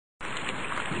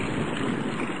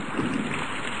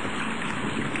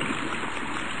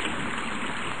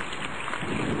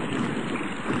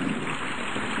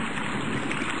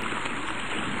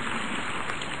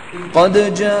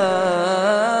قد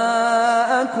جاءكم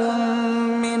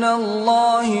من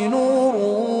الله نور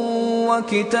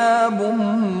وكتاب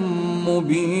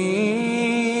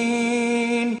مبين.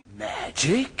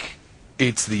 Magic?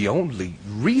 It's the only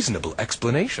reasonable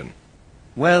explanation.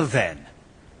 Well then,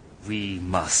 we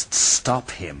must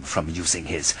stop him from using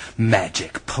his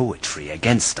magic poetry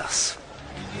against us.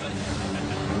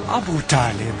 Abu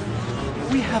Talib,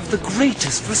 we have the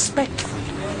greatest respect for you.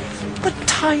 But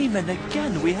time and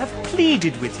again we have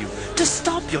pleaded with you to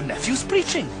stop your nephew's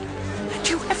preaching. And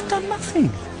you have done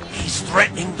nothing. He's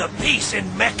threatening the peace in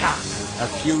Mecca. A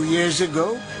few years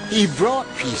ago, he brought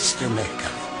peace to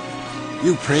Mecca.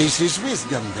 You praised his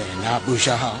wisdom then, Abu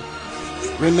Jahal.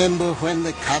 Remember when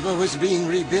the Kaaba was being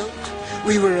rebuilt?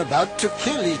 We were about to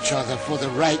kill each other for the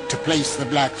right to place the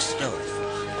black stone.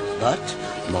 But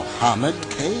Muhammad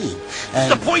came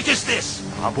and... The point is this.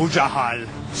 Abu Jahal,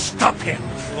 Stop him,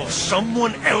 or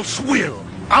someone else will.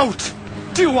 out!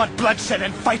 Do you want bloodshed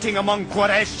and fighting among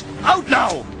Quraysh? Out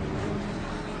now!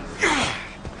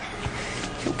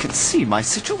 You can see my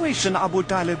situation, Abu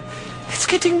Talib. It's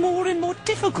getting more and more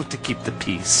difficult to keep the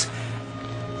peace.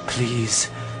 Please,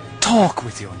 talk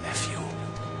with your nephew.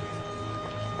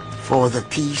 For the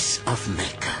peace of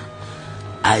Mecca,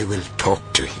 I will talk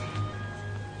to him.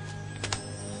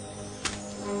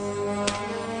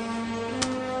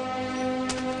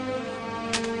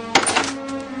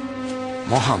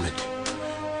 Muhammad,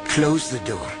 close the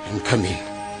door and come in.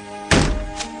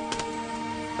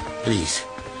 Please,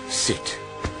 sit.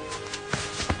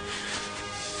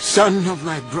 Son of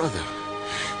my brother,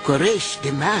 Quraysh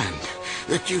demand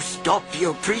that you stop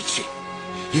your preaching.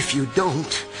 If you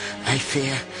don't, I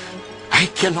fear I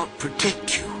cannot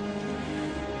protect you.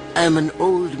 I am an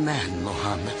old man,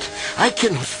 Muhammad. I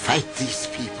cannot fight these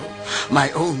people, my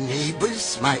own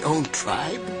neighbors, my own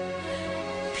tribe.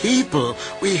 People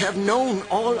we have known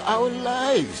all our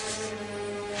lives.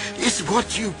 Is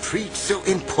what you preach so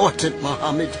important,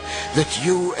 Muhammad, that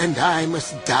you and I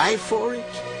must die for it?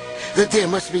 That there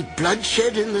must be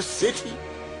bloodshed in the city?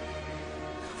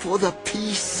 For the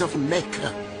peace of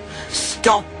Mecca,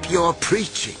 stop your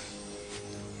preaching.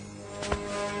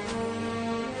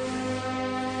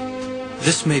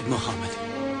 This made Muhammad,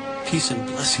 peace and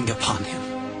blessing upon him,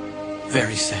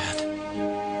 very sad.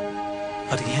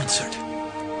 But he answered,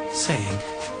 saying,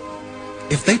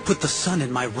 if they put the sun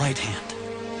in my right hand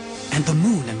and the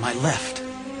moon in my left,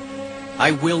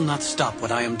 I will not stop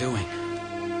what I am doing.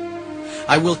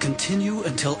 I will continue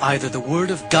until either the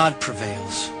word of God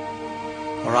prevails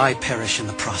or I perish in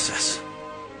the process.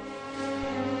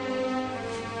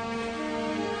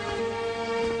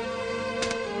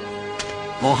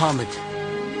 Muhammad,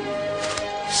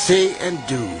 say and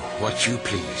do what you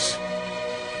please.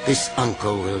 This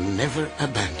uncle will never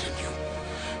abandon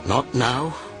you. Not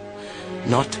now,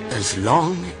 not as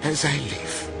long as I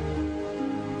live.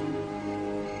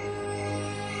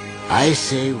 I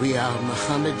say we are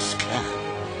Muhammad's clan,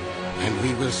 and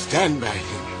we will stand by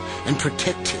him and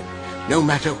protect him, no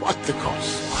matter what the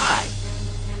cost. Why?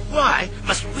 Why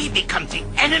must we become the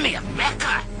enemy of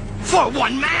Mecca? For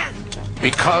one man?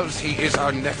 Because he is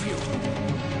our nephew.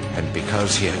 And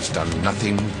because he has done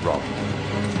nothing wrong.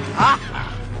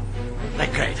 Aha! The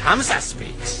great Hamza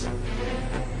speaks.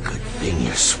 Good thing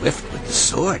you're swift with the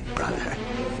sword, brother.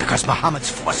 Because Muhammad's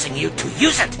forcing you to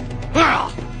use it.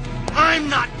 Well, I'm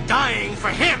not dying for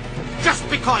him just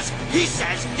because he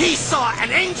says he saw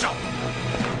an angel.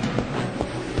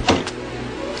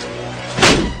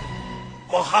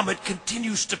 Muhammad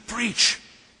continues to preach,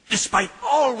 despite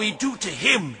all we do to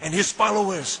him and his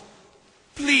followers.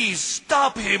 Please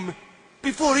stop him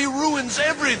before he ruins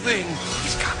everything.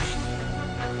 He's coming.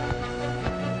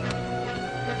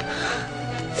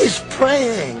 He's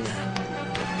praying.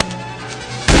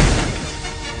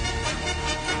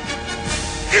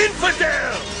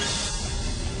 Infidel!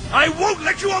 I won't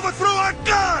let you overthrow our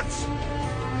gods!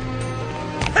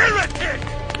 Heretic!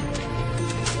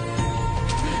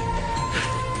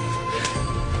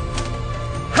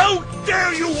 How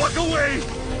dare you walk away!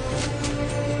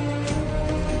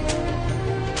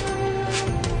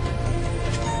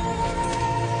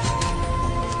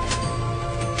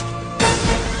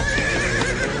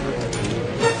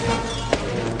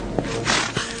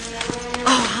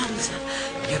 Oh, Hamza,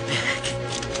 you're back.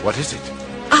 What is it?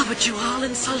 Abu Jahal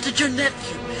insulted your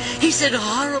nephew. He said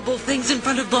horrible things in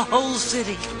front of the whole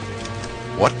city.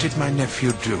 What did my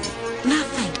nephew do?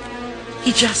 Nothing.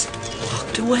 He just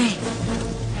walked away.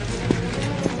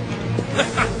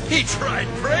 He tried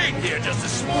praying here just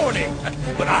this morning,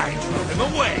 but I drove him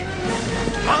away.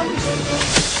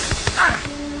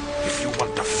 If you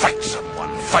want to fight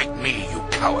someone, fight me, you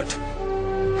coward.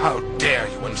 How dare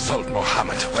you insult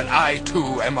Muhammad when I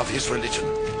too am of his religion?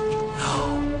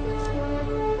 No.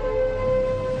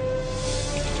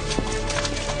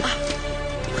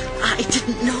 I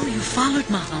didn't know you followed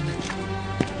Muhammad.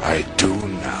 I do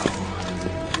now.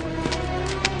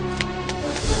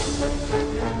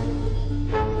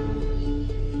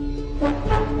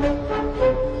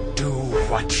 Do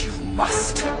what you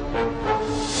must. I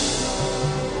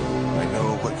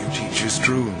know what you teach is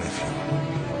true, nephew.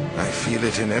 I feel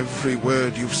it in every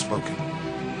word you've spoken.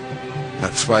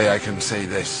 That's why I can say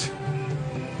this.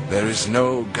 There is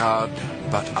no God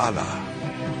but Allah,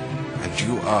 and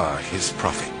you are his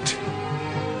prophet.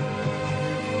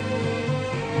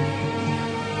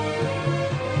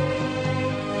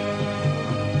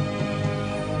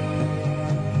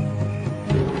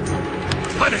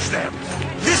 Punish them!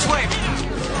 This way!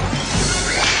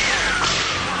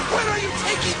 Where are you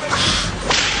taking me?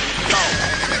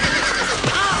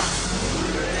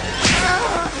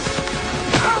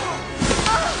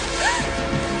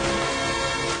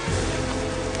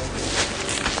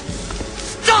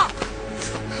 Stop!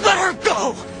 Let her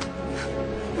go!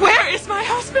 Where is my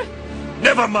husband?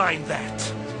 Never mind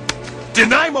that.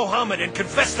 Deny Muhammad and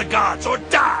confess the gods, or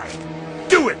die!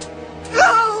 Do it!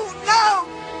 No! No!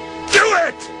 Do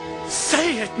it!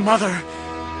 Say it, Mother.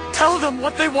 Tell them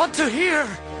what they want to hear.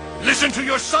 Listen to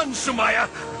your son, Sumaya.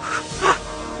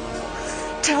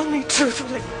 Tell me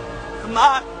truthfully,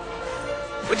 Ahmad,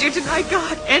 would you deny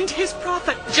God and his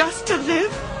prophet just to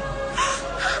live?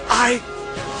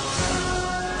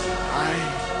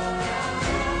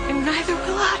 And neither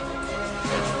will I.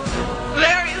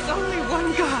 There is only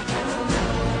one God,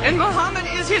 and Muhammad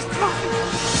is his prophet.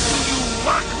 You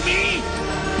mock me?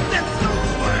 Then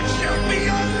those words shall be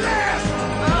your last!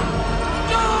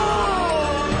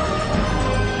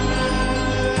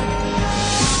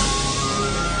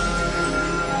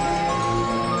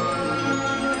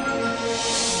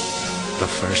 The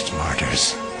first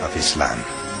martyrs of Islam.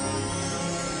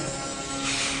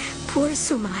 Poor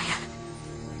Sumaya.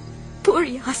 Poor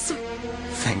Yasser.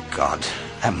 Thank God,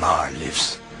 Ammar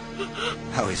lives.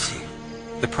 How is he?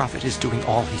 The Prophet is doing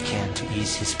all he can to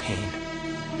ease his pain.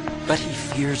 But he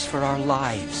fears for our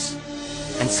lives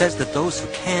and says that those who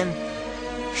can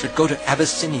should go to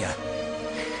Abyssinia.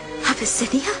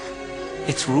 Abyssinia?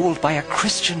 It's ruled by a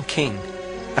Christian king,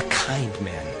 a kind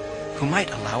man, who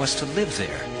might allow us to live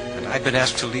there. And I've been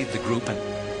asked to lead the group, and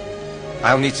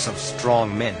I'll need some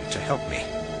strong men to help me.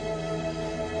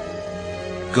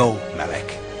 Go,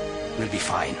 Malek. We'll be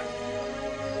fine.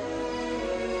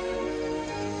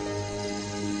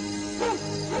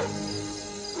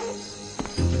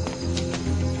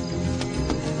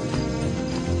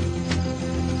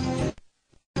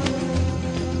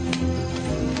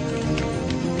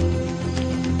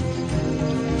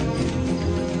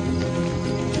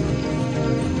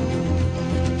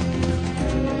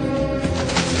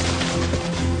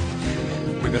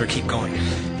 We better keep going.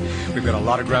 We've got a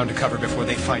lot of ground to cover before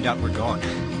they find out we're gone.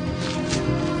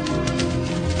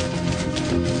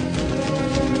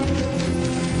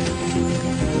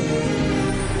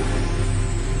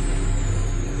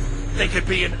 They could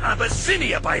be in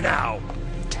Abyssinia by now.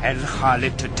 Tell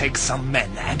Khalid to take some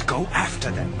men and go after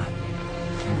them.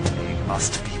 They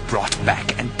must be brought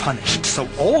back and punished so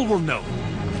all will know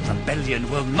that rebellion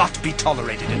will not be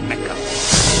tolerated in Mecca.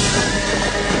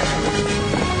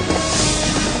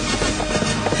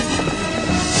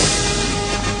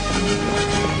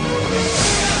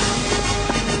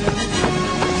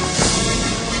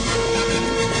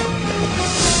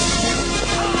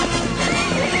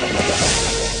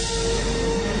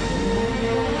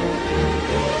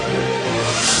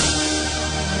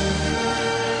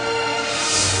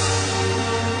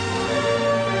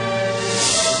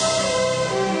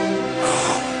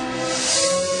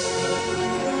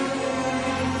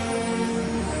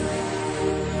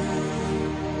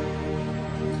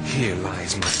 Here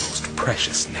lies my most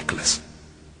precious necklace.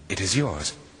 It is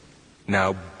yours.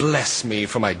 Now bless me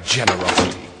for my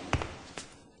generosity.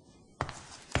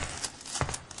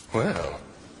 Well,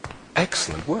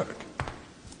 excellent work.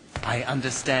 I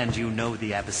understand you know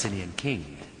the Abyssinian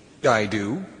king. I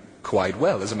do. Quite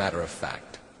well, as a matter of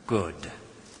fact. Good.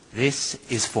 This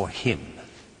is for him.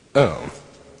 Oh.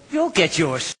 You'll get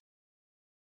yours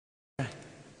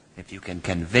if you can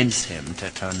convince him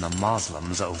to turn the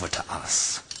Muslims over to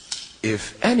us.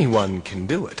 If anyone can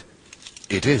do it,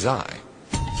 it is I.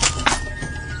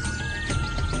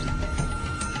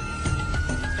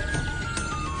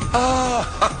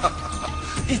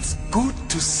 It's good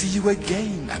to see you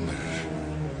again, Amr.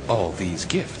 All these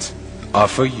gifts are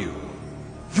for you.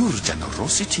 Your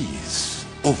generosity is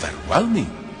overwhelming.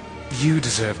 You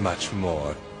deserve much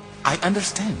more. I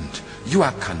understand. You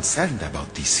are concerned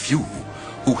about these few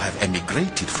who have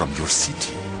emigrated from your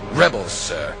city. Rebels,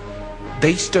 sir.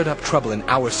 They stirred up trouble in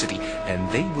our city, and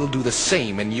they will do the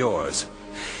same in yours.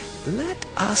 Let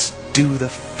us do the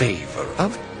favor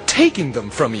of taking them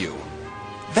from you.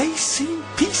 They seem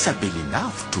peaceable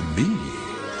enough to me.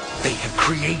 They have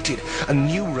created a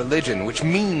new religion which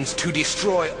means to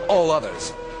destroy all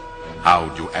others. How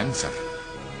do you answer?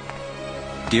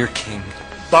 Dear King,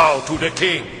 bow to the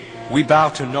king. We bow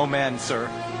to no man, sir,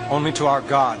 only to our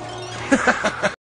God.